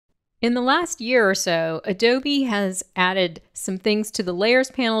In the last year or so, Adobe has added some things to the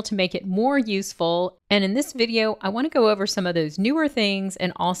Layers panel to make it more useful. And in this video, I want to go over some of those newer things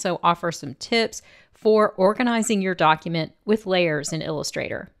and also offer some tips for organizing your document with layers in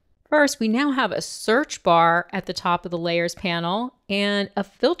Illustrator. First, we now have a search bar at the top of the Layers panel and a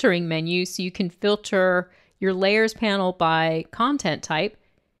filtering menu so you can filter your Layers panel by content type.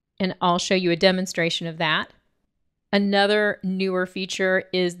 And I'll show you a demonstration of that. Another newer feature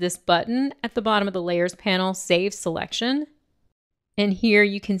is this button at the bottom of the Layers panel, Save Selection. And here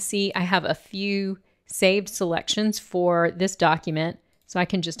you can see I have a few saved selections for this document. So I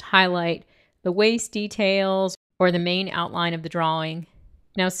can just highlight the waist details or the main outline of the drawing.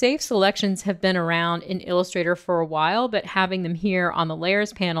 Now, saved selections have been around in Illustrator for a while, but having them here on the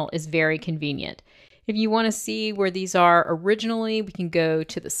Layers panel is very convenient. If you want to see where these are originally, we can go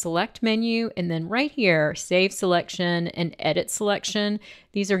to the Select menu and then right here, Save Selection and Edit Selection.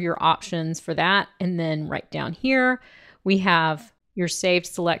 These are your options for that. And then right down here, we have your saved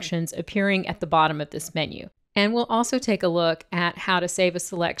selections appearing at the bottom of this menu. And we'll also take a look at how to save a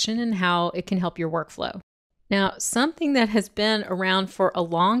selection and how it can help your workflow. Now, something that has been around for a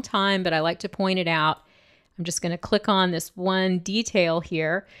long time, but I like to point it out, I'm just going to click on this one detail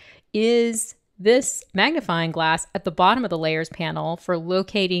here, is this magnifying glass at the bottom of the Layers panel for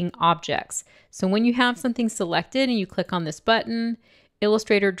locating objects. So when you have something selected and you click on this button,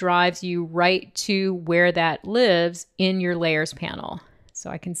 Illustrator drives you right to where that lives in your Layers panel.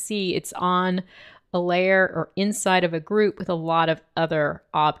 So I can see it's on a layer or inside of a group with a lot of other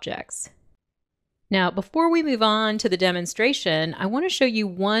objects. Now, before we move on to the demonstration, I want to show you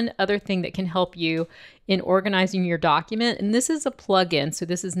one other thing that can help you in organizing your document. And this is a plugin, so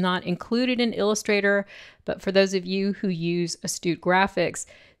this is not included in Illustrator, but for those of you who use Astute Graphics,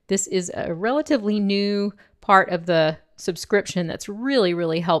 this is a relatively new part of the subscription that's really,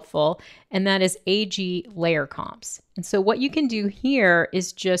 really helpful, and that is AG Layer Comps. And so what you can do here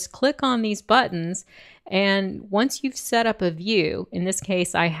is just click on these buttons, and once you've set up a view, in this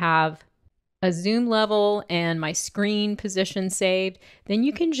case I have a zoom level and my screen position saved, then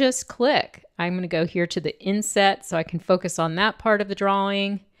you can just click. I'm going to go here to the inset so I can focus on that part of the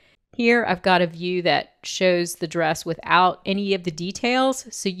drawing. Here I've got a view that shows the dress without any of the details,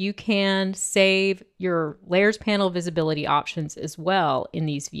 so you can save your Layers panel visibility options as well in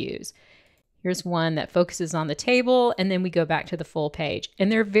these views. Here's one that focuses on the table, and then we go back to the full page.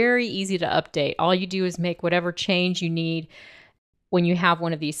 And they're very easy to update. All you do is make whatever change you need when you have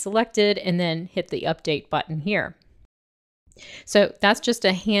one of these selected and then hit the update button here. So that's just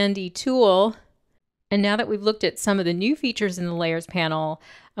a handy tool. And now that we've looked at some of the new features in the Layers panel,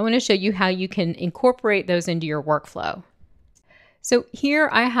 I want to show you how you can incorporate those into your workflow. So here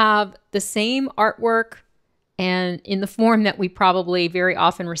I have the same artwork and in the form that we probably very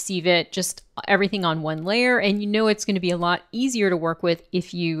often receive it, just everything on one layer. And you know it's going to be a lot easier to work with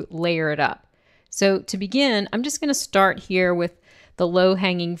if you layer it up. So to begin, I'm just going to start here with the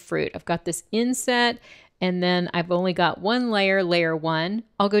low-hanging fruit. I've got this inset, and then I've only got one layer, layer one.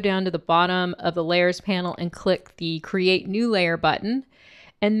 I'll go down to the bottom of the Layers panel and click the Create New Layer button.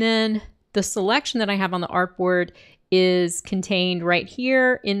 And then the selection that I have on the artboard is contained right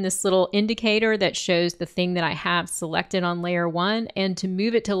here in this little indicator that shows the thing that I have selected on layer one. And to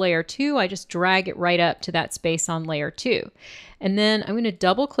move it to layer two, I just drag it right up to that space on layer two. And then I'm going to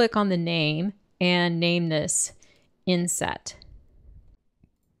double click on the name and name this Inset.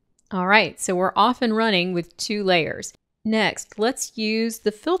 All right, so we're off and running with two layers. Next, let's use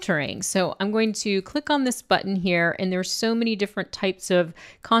the filtering. So I'm going to click on this button here, and there's so many different types of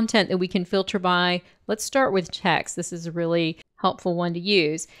content that we can filter by. Let's start with text. This is a really helpful one to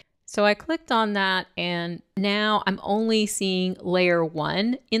use. So I clicked on that, and now I'm only seeing layer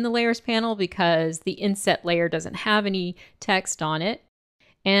one in the Layers panel because the inset layer doesn't have any text on it.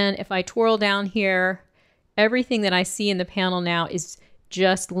 And if I twirl down here, everything that I see in the panel now is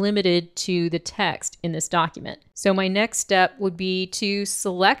just limited to the text in this document. So my next step would be to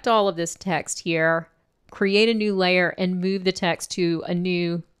select all of this text here, create a new layer, and move the text to a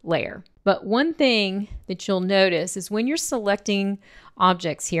new layer. But one thing that you'll notice is when you're selecting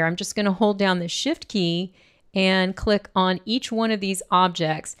objects here, I'm just going to hold down the Shift key and click on each one of these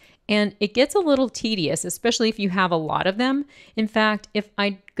objects. And it gets a little tedious, especially if you have a lot of them. In fact, if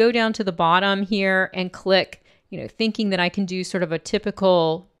I go down to the bottom here and click, thinking that I can do sort of a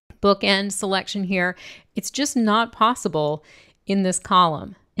typical bookend selection here, it's just not possible in this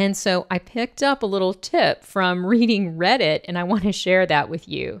column. And so I picked up a little tip from reading Reddit, and I want to share that with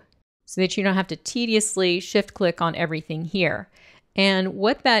you so that you don't have to tediously shift click on everything here. And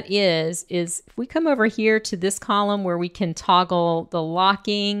what that is if we come over here to this column where we can toggle the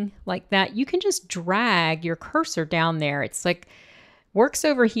locking like that, you can just drag your cursor down there. It's like works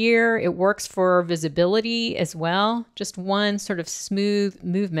over here. It works for visibility as well. Just one sort of smooth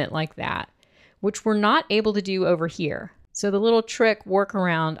movement like that, which we're not able to do over here. So the little trick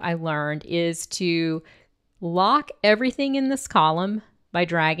workaround I learned is to lock everything in this column by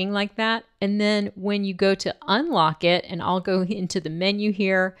dragging like that. And then when you go to unlock it, and I'll go into the menu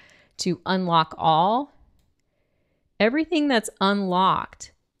here to unlock all, everything that's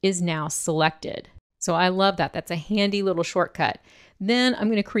unlocked is now selected. So I love that. That's a handy little shortcut. Then I'm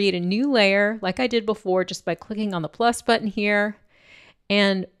going to create a new layer like I did before just by clicking on the plus button here.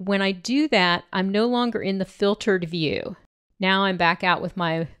 And when I do that, I'm no longer in the filtered view. Now I'm back out with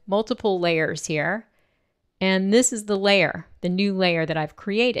my multiple layers here. And this is the layer, the new layer that I've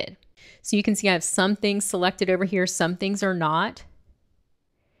created. So you can see I have some things selected over here, some things are not.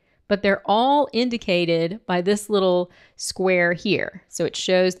 But they're all indicated by this little square here. So it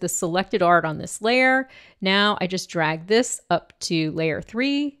shows the selected art on this layer. Now I just drag this up to layer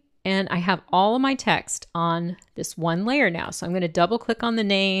 3, and I have all of my text on this one layer now. So I'm going to double click on the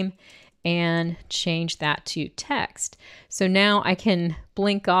name and change that to text. So now I can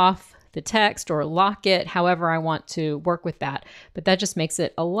blink off the text or lock it however I want to work with that, but that just makes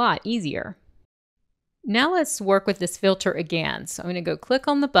it a lot easier. Now let's work with this filter again. So I'm going to go click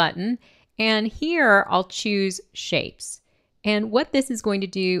on the button, and here I'll choose shapes. And what this is going to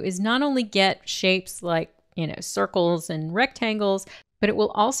do is not only get shapes like, circles and rectangles, but it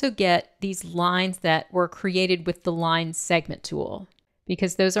will also get these lines that were created with the line segment tool,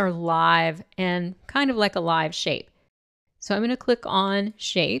 because those are live and kind of like a live shape. So I'm going to click on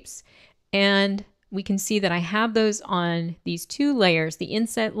shapes, and we can see that I have those on these two layers, the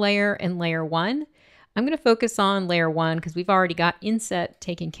inset layer and layer 1. I'm going to focus on layer 1 because we've already got inset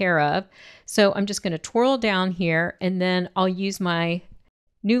taken care of. So I'm just going to twirl down here, and then I'll use my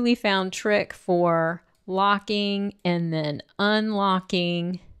newly found trick for locking and then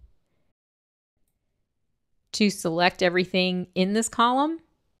unlocking to select everything in this column.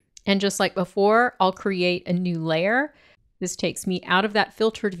 And just like before, I'll create a new layer. This takes me out of that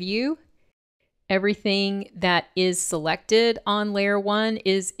filtered view. Everything that is selected on layer 1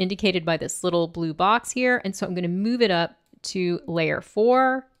 is indicated by this little blue box here. And so I'm going to move it up to layer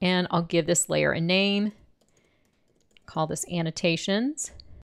 4, and I'll give this layer a name. Call this annotations.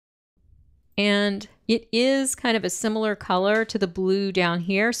 And it is kind of a similar color to the blue down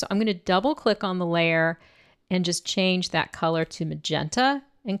here. So I'm going to double click on the layer and just change that color to magenta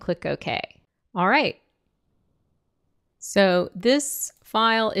and click OK. All right. So this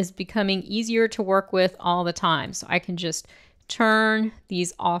file is becoming easier to work with all the time. So I can just turn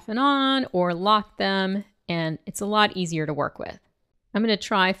these off and on or lock them, and it's a lot easier to work with. I'm going to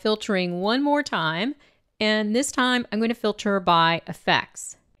try filtering one more time, and this time I'm going to filter by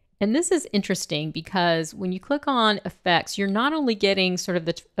effects. And this is interesting because when you click on effects, you're not only getting sort of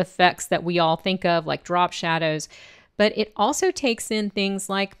the effects that we all think of like drop shadows, but it also takes in things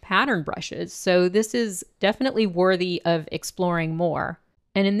like pattern brushes. So this is definitely worthy of exploring more.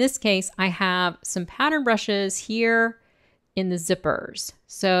 And in this case, I have some pattern brushes here in the zippers.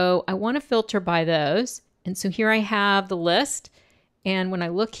 So I want to filter by those. And so here I have the list. And when I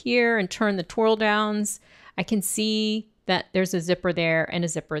look here and turn the twirl downs, I can see that there's a zipper there and a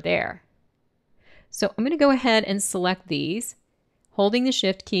zipper there. So I'm going to go ahead and select these, holding the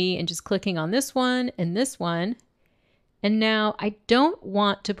Shift key and just clicking on this one and this one. And now I don't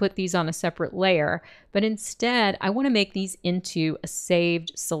want to put these on a separate layer, but instead I want to make these into a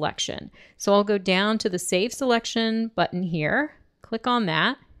saved selection. So I'll go down to the Save Selection button here, click on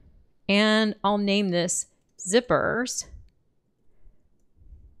that, and I'll name this Zippers.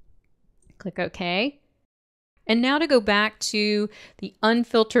 Click OK. And now to go back to the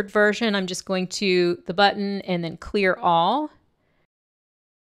unfiltered version, I'm just going to the button and then Clear All.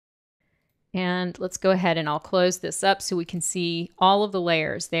 And let's go ahead and I'll close this up so we can see all of the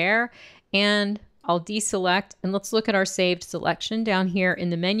layers there. And I'll deselect, and let's look at our saved selection down here in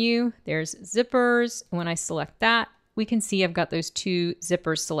the menu. There's zippers. And when I select that, we can see I've got those two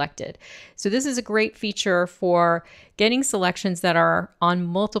zippers selected. So this is a great feature for getting selections that are on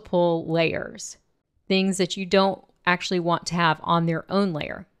multiple layers, things that you don't actually want to have on their own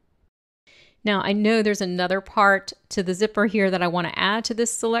layer. Now I know there's another part to the zipper here that I want to add to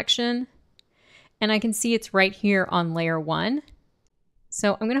this selection. And I can see it's right here on layer 1.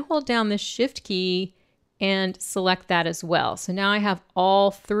 So I'm going to hold down the Shift key and select that as well. So now I have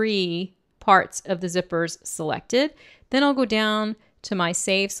all 3 parts of the zippers selected. Then I'll go down to my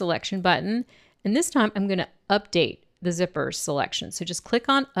Save Selection button. And this time I'm going to update the zippers selection. So just click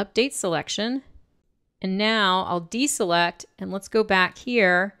on Update Selection. And now I'll deselect, and let's go back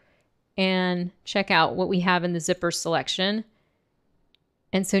here and check out what we have in the zipper selection.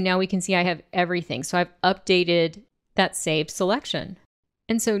 And so now we can see I have everything. So I've updated that saved selection.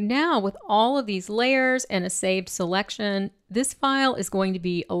 And so now with all of these layers and a saved selection, this file is going to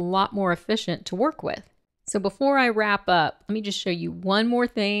be a lot more efficient to work with. So before I wrap up, let me just show you one more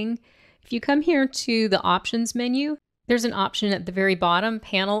thing. If you come here to the options menu, there's an option at the very bottom,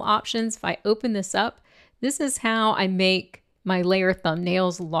 panel options. If I open this up, this is how I make my layer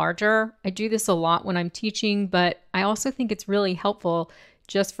thumbnails larger. I do this a lot when I'm teaching, but I also think it's really helpful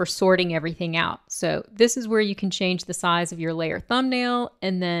just for sorting everything out. So this is where you can change the size of your layer thumbnail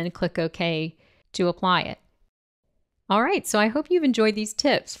and then click OK to apply it. All right, so I hope you've enjoyed these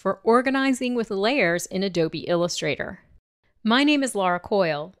tips for organizing with layers in Adobe Illustrator. My name is Laura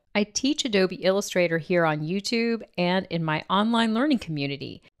Coyle. I teach Adobe Illustrator here on YouTube and in my online learning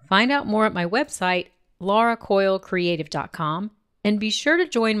community. Find out more at my website, lauracoylecreative.com, and be sure to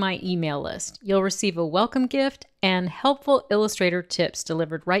join my email list. You'll receive a welcome gift and helpful Illustrator tips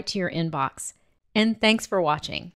delivered right to your inbox. And thanks for watching.